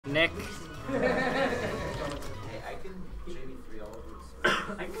Nick.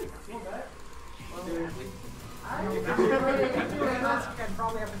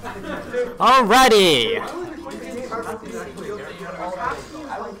 Alrighty.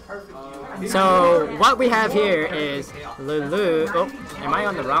 So what we have here is Lelouch. Oh, am I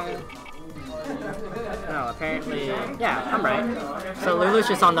on the wrong? No, apparently. Yeah, I'm right. So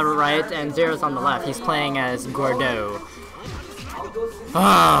Lelouch is on the right and Zero's on the left. He's playing as Gordeau.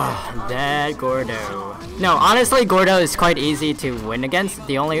 Ah, that Gordeau. No, honestly, Gordeau is quite easy to win against.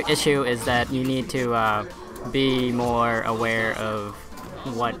 The only issue is that you need to be more aware of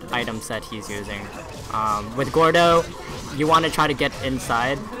what item set he's using. With Gordeau, you want to try to get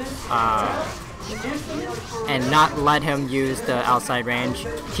inside and not let him use the outside range.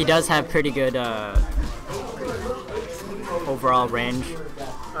 He does have pretty good overall range.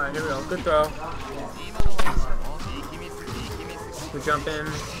 Alright, here we go. Good throw. We jump in.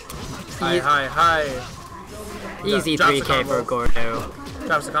 High. Easy 3K for Gordeau.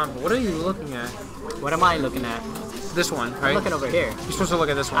 Drops the combo. What are you looking at? What am I looking at? This one, right? I'm looking over here. You're supposed to look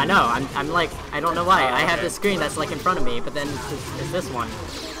at this one. I know. I'm like, I don't know why. I have this screen that's like in front of me, but then it's this one.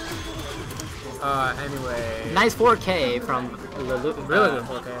 Anyway. Nice 4K from Lelouch. Really good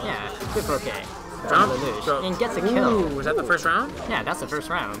 4K. Yeah, good 4K. Jump. Lelouch. And gets a kill. Ooh, was that the first round? Yeah, that's the first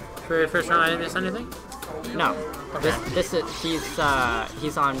round. First round, I didn't miss anything? No. Okay. This is he's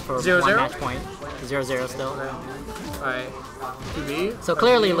on for 0-0? one match point. 0-0 still. Okay. Alright. QB. So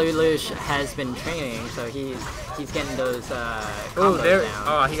clearly Lelouch has been training, so he's getting those combos down.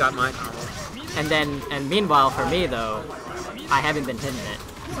 Oh, he got my combo. And meanwhile for me though, I haven't been hitting it.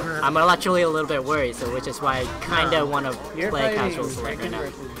 I'm actually a little bit worried, so which is why I kinda wanna play casual select right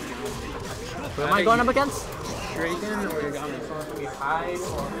now. Who am I going up against? Draken or you're going to Hyde?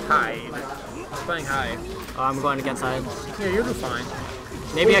 Hyde. He's playing Hyde. Oh, I'm going against Hyde. Yeah, you'll do fine.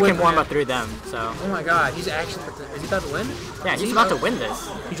 Maybe I can warm up through them, so. Oh my god, he's actually, is he about to win? Yeah, he's about to win this.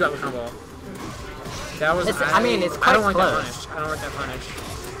 He dropped the combo. That was, I mean, it's quite I don't like close. that punish. I don't like that punish.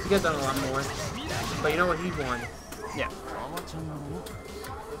 He could have done a lot more. But you know what, he won. Yeah.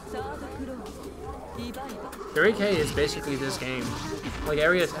 3K is basically this game. Like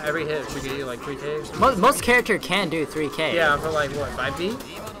every hit should get you like 3Ks. Most character can do 3K. Yeah, for like what, 5B?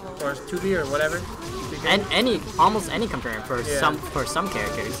 Or 2B or whatever? 3K? And almost any confirm for some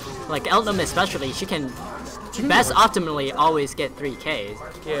characters. Like Elnum especially, she can best optimally always get 3Ks.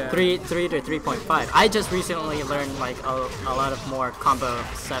 Yeah. 3 to 3.5. I just recently learned like a lot of more combo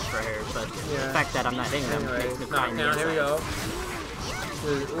set for her, but the fact that I'm not hitting them makes me kind of here we go.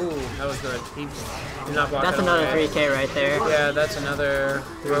 Ooh, that was good. He did not block. That's another 3K right there. Yeah, that's another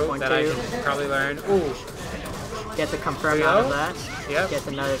rope that I can probably learn. Ooh. Get the confirm out of that. Yep. Gets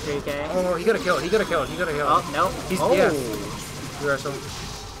another 3K. Oh, he got a kill. Oh, no. He's, yeah. Reversal.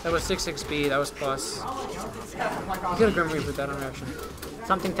 That was 6 speed. That was plus. He got a Grim Reaper with that on reaction.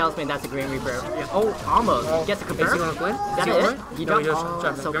 Something tells me that's a Green Reaper. Yeah. Oh, almost. Oh, gets the confirm. is he going to win? Is that it? He dropped.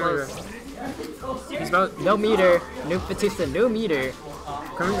 Oh, so close. He's about... No meter. New Vatista, no meter.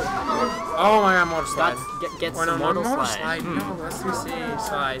 Oh my god, Mortal Slide. Gets or no, Mortal Slide. Slide. No, that's 3C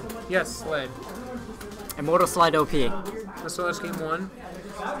Slide. Yes, Slide. Immortal Slide OP. So that's game 1.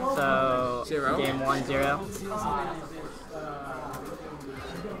 So 0. Game 1, 0.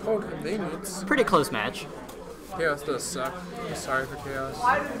 Oh, convenience. Pretty close match. Chaos does suck. I'm sorry for Chaos.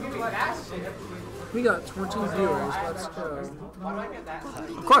 We got 20 viewers. Let's go.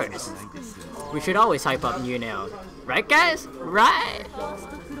 Of course. We should always hype up UNIEL. Right, guys? Right?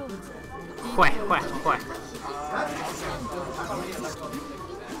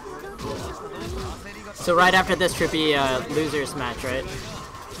 So right after this should be a losers match, right?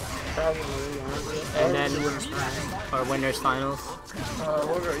 Probably. And then or winners finals. You know,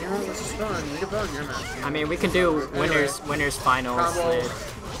 let's just run. We can run your match. I mean, we can do winners finals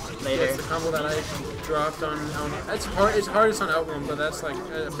later. It's the combo that I dropped on. It's hard. It's hardest on Outrun, but that's like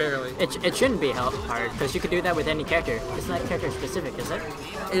barely. It shouldn't be hard because you could do that with any character. It's not character specific, is it?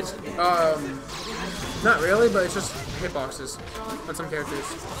 It's not really, but it's just hitboxes on some characters.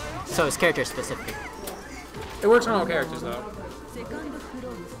 So it's character specific. It works on all characters though.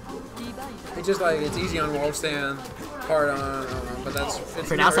 It's just like it's easy on wall stand, hard on, but it's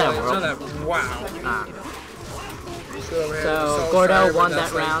Pronounce not really, that it's not that wow. So Gordeau won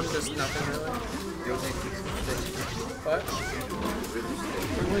that round. Just nothing really. What?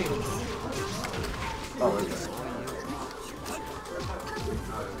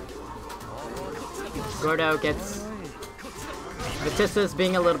 Gordeau gets... Vatista's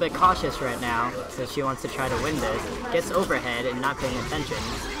being a little bit cautious right now, so she wants to try to win this. Gets overhead and not paying attention.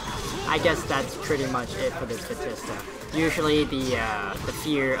 I guess that's pretty much it for this Vatista. Usually the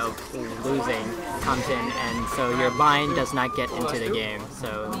fear of losing comes in, and so your mind does not get into the game.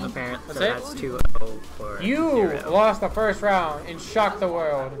 So apparently that's 2-0 for You 0. lost the first round and shocked the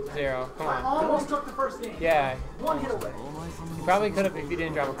world. 0. Come on. Almost took the first game. Yeah. One hit away. You probably could have if you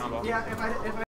didn't drop a combo. Yeah, if I